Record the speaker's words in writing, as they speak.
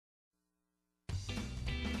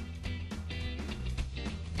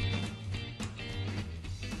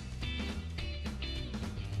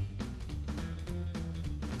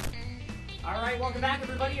All right, welcome back,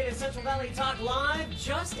 everybody. It is Central Valley Talk Live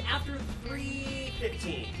just after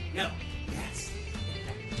 3:15. No, yes.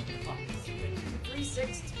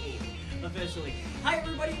 3:16 officially. Hi,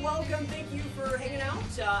 everybody. Welcome. Thank you for hanging out.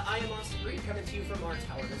 I am Austin Reed, coming to you from our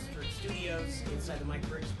Tower District studios inside the Mike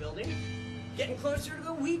Briggs building. Getting closer to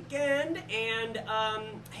the weekend, and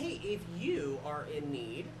hey, if you are in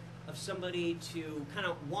need of somebody to kind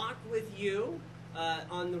of walk with you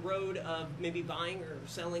on the road of maybe buying or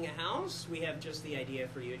selling a house, we have just the idea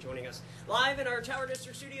for you. Joining us live in our Tower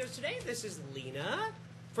District studios today, this is Lena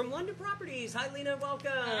from London Properties. Hi, Lena.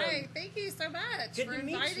 Welcome. Hi. Thank you so much Good for to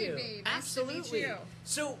meet inviting you. me. Nice Absolutely. to meet you.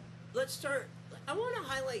 So let's start. I want to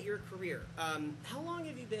highlight your career. How long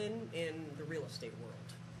have you been in the real estate world?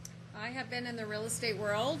 I have been in the real estate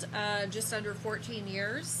world just under 14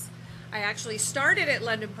 years. I actually started at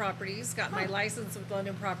London Properties, got my license with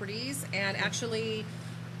London Properties, and actually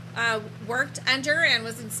worked under and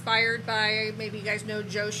was inspired by, maybe you guys know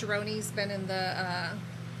Joe Sharoney's been in the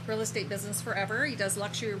real estate business forever. He does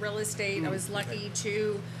luxury real estate. I was lucky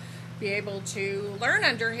to be able to learn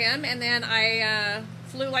under him, and then I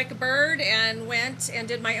flew like a bird and went and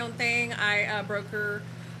did my own thing. I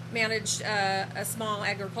managed a small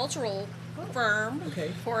agricultural firm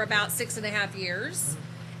for about 6.5 years.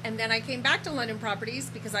 And then I came back to London Properties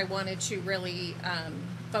because I wanted to really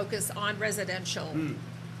focus on residential.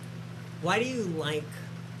 Why do you like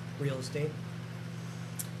real estate?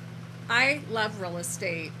 I love real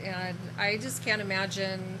estate, and I just can't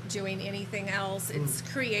imagine doing anything else. It's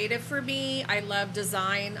creative for me. I love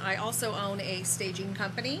design. I also own a staging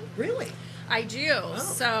company. Really? I do. Oh.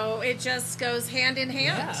 So it just goes hand in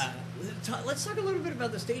hand. Yeah. Let's talk a little bit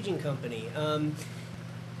about the staging company.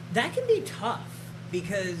 That can be tough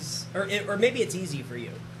because, or maybe it's easy for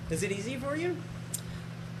you. Is it easy for you?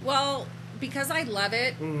 Well, because I love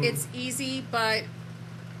it, it's easy, but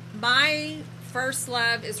my first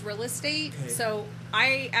love is real estate. Okay. So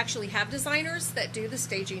I actually have designers that do the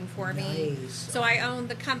staging for me. So I own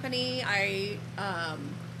the company. I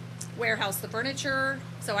warehouse the furniture.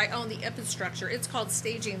 So I own the infrastructure. It's called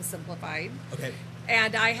Staging Simplified. Okay.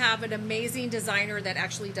 And I have an amazing designer that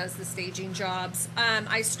actually does the staging jobs.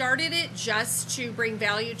 I started it just to bring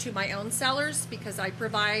value to my own sellers because I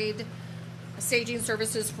provide staging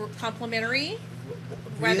services for complimentary,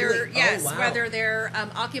 whether whether they're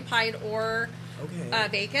occupied or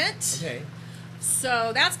vacant. Okay.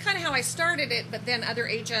 So that's kind of how I started it, but then other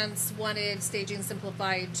agents wanted Staging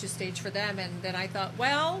Simplified to stage for them, and then I thought,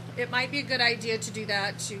 well, it might be a good idea to do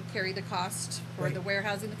that to carry the cost for the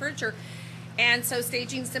warehousing the furniture. And so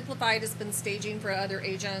Staging Simplified has been staging for other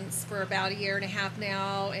agents for about 1.5 years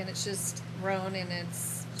now, and it's just grown, and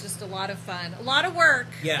it's just a lot of fun. A lot of work,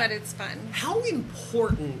 but it's fun. How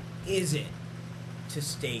important is it to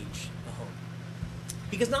stage a home?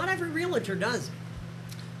 Because not every realtor does it.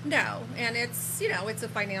 No, and it's, it's a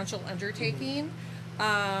financial undertaking.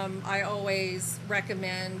 I always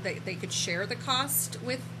recommend that they could share the cost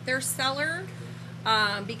with their seller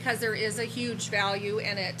because there is a huge value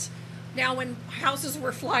in it. Now, when houses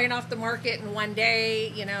were flying off the market in one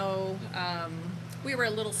day, we were a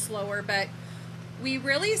little slower, but we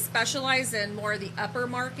really specialize in more of the upper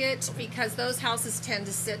market because those houses tend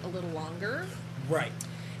to sit a little longer. Right.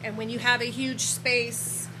 And when you have a huge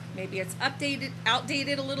space, maybe it's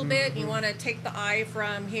outdated a little bit, and you want to take the eye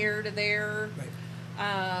from here to there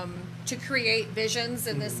to create visions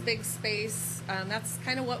in this big space. That's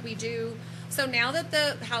kind of what we do. So now that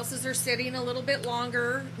the houses are sitting a little bit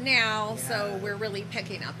longer now, so we're really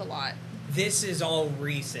picking up a lot. This is all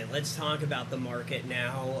recent. Let's talk about the market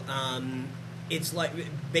now. It's like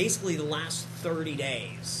basically the last 30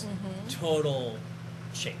 days, total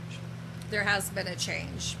change. There has been a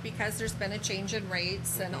change because there's been a change in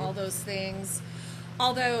rates and all those things.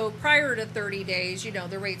 Although prior to 30 days,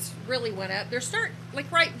 the rates really went up. They're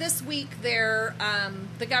right this week, the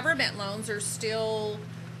government loans are still,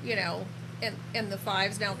 in the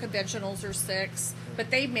 5s now. Conventionals are 6, but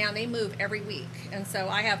they move every week. And so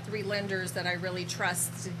I have 3 lenders that I really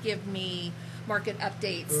trust to give me market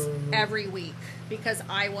updates every week because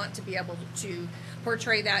I want to be able to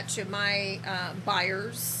portray that to my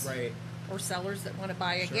buyers or sellers that want to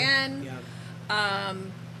buy again. Yeah.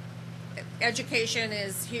 Education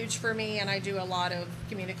is huge for me, and I do a lot of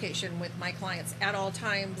communication with my clients at all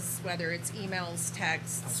times, whether it's emails,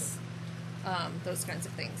 texts, those kinds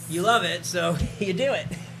of things. You love it, so you do it.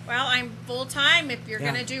 Well, I'm full-time if you're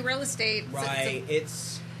going to do real estate. Right.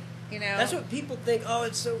 That's what people think. Oh,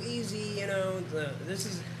 it's so easy.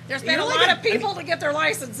 There's been a lot of people to get their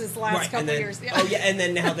licenses the last couple of years. Yeah. Oh, yeah, and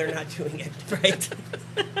then now they're not doing it. Right.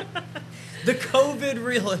 The COVID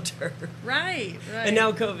realtor. Right. And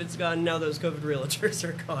now COVID's gone. Now those COVID realtors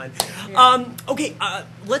are gone. Yeah. Okay,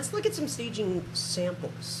 let's look at some staging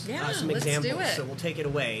samples. Yeah, some let's examples. do it. So we'll take it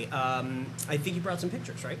away. I think you brought some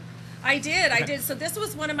pictures, right? I did. Okay. I did. So this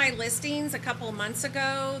was one of my listings a couple of months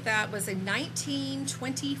ago. That was a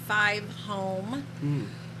 1925 home.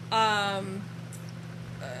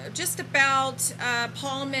 Just about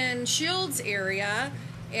Pullman Shields area.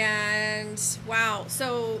 And wow.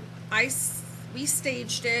 So we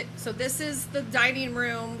staged it. So this is the dining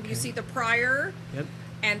room. Okay. You see the prior. Yep.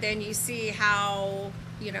 And then you see how,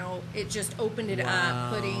 it just opened it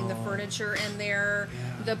up, putting the furniture in there.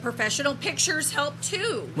 Yeah. The professional pictures help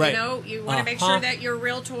too. Right. You want to make sure that your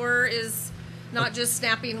realtor is not just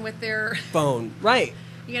snapping with their phone. Right.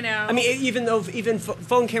 I mean, even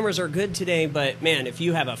phone cameras are good today, but man, if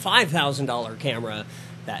you have a $5,000 camera,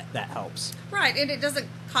 that helps. Right, and it doesn't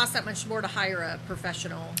cost that much more to hire a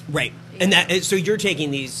professional. Right, and so you're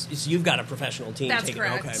taking these. So you've got a professional team. That's taking,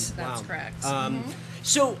 correct. Okay. That's correct.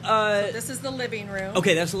 So this is the living room.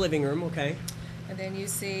 Okay, that's the living room. Okay. And then you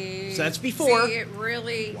see. So that's before. See, it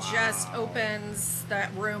really just opens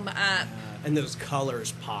that room up. Yeah. And those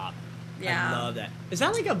colors pop. Yeah. I love that.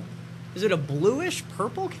 Is it a bluish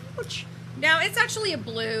purple couch? No, it's actually a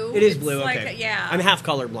blue. It is blue, okay. Yeah. I'm half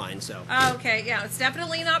colorblind, so. Okay, yeah, it's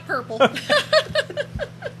definitely not purple. I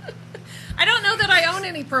don't know that I own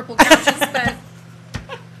any purple couches, but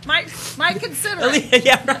might consider it.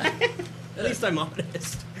 Yeah, right. At least I'm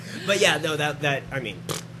honest. But yeah, no, that I mean,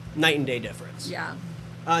 night and day difference. Yeah.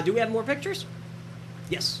 Do we have more pictures?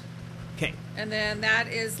 Yes. Okay. And then that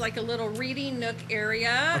is like a little reading nook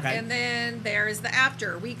area. Okay. And then there is the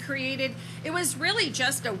after. We created, it was really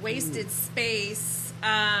just a wasted space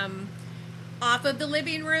off of the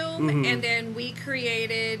living room. And then we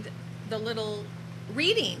created the little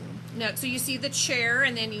reading nook. So you see the chair,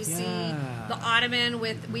 and then you see the ottoman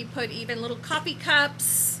we put even little coffee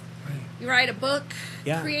cups. Right. You write a book,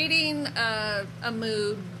 creating a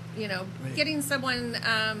mood, getting someone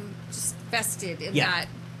just vested in that.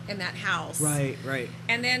 In that house. Right.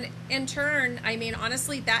 And then in turn, I mean,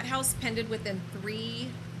 honestly, that house pended within 3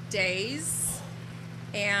 days.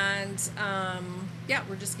 And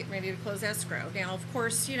we're just getting ready to close escrow. Now, of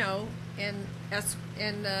course, in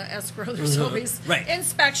escrow, there's always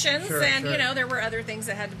inspections, and there were other things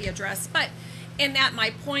that had to be addressed. But in that, my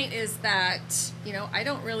point is that, I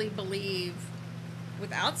don't really believe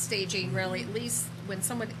without staging, really, at least when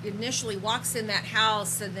someone initially walks in that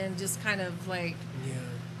house and then just kind of like,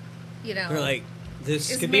 they're like, this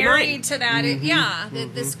is could be mine. married to that.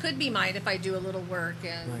 This could be mine if I do a little work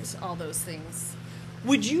and all those things.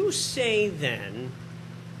 Would you say then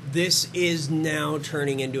this is now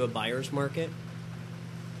turning into a buyer's market?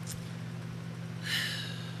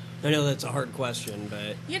 I know that's a hard question,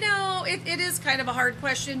 but it is kind of a hard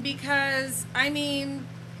question because I mean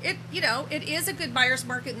it is a good buyer's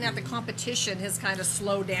market in that the competition has kind of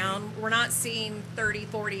slowed down. We're not seeing 30,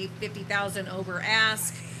 40, 50,000 over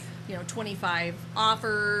ask. 25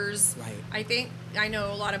 offers. Right. I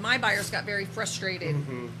know a lot of my buyers got very frustrated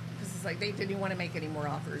because it's like they didn't want to make any more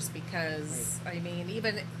offers because I mean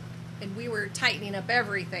and we were tightening up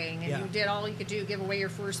everything, and you did all you could do, give away your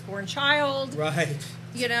firstborn child. Right.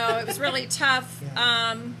 It was really tough.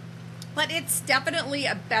 But it's definitely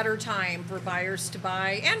a better time for buyers to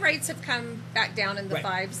buy, and rates have come back down in the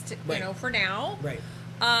fives, for now. Right.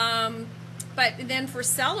 But then for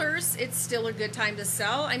sellers, it's still a good time to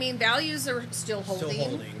sell. I mean, values are still holding. Still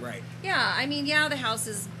holding, right. Yeah, I mean, the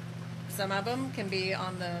houses, some of them can be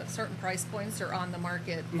on the certain price points or on the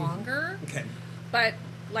market longer. Okay. But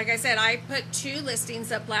like I said, I put 2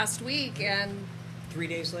 listings up last week, and 3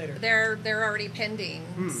 days later, they're already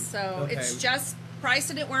pending. So it's just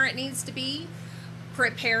pricing it where it needs to be,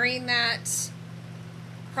 preparing that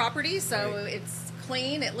property so it's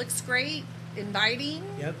clean, it looks great, inviting.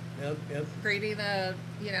 Yep. Creating a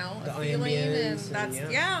feeling, and that's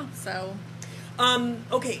so.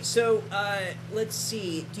 Okay, so let's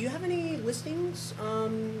see. Do you have any listings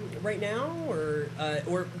right now, or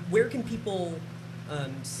where can people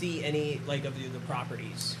see any of the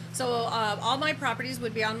properties? So all my properties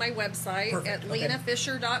would be on my website at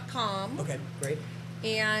lenafisher.com. Okay, great.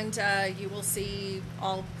 And you will see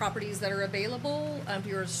all properties that are available. If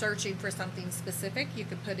you're searching for something specific, you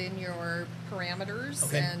could put in your parameters.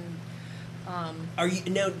 Okay. And are you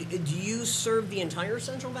now? Do you serve the entire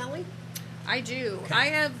Central Valley? I do. Okay. I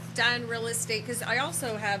have done real estate because I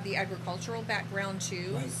also have the agricultural background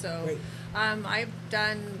too. Right. So I've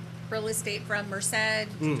done real estate from Merced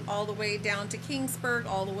all the way down to Kingsburg,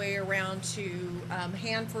 all the way around to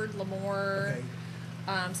Hanford, Lemoore.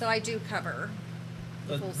 Okay. So I do cover.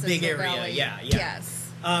 the full big Cisco area. Valley. Yeah.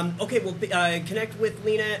 Yes. Okay, well, connect with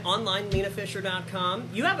Lena online, lenafisher.com.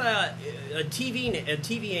 You have a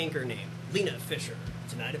TV anchor name, Lena Fisher,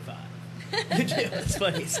 tonight at 5. You do. That's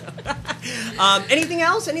funny. So. Anything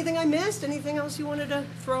else? Anything I missed? Anything else you wanted to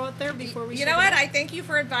throw out there before we? You know what? I thank you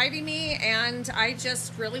for inviting me, and I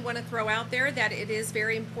just really want to throw out there that it is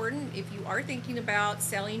very important if you are thinking about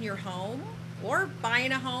selling your home or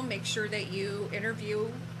buying a home. Make sure that you interview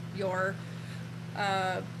your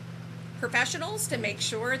professionals to make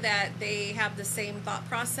sure that they have the same thought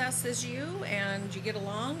process as you, and you get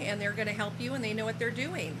along, and they're going to help you, and they know what they're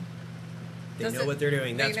doing. They know what they're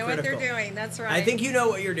doing. That's critical. What they're doing. That's right. I think you know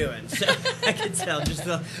what you're doing. So I can tell just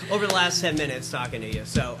over the last 10 minutes talking to you.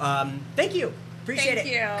 So thank you. Appreciate it.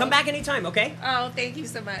 Thank you. Come back anytime, okay? Oh, thank you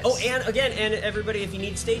so much. Oh, and again, and everybody, if you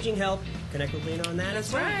need staging help, connect with Lena on that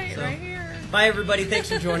as well. Right, So, right here. Bye, everybody. Thanks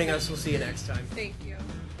for joining us. We'll see you next time. Thank you.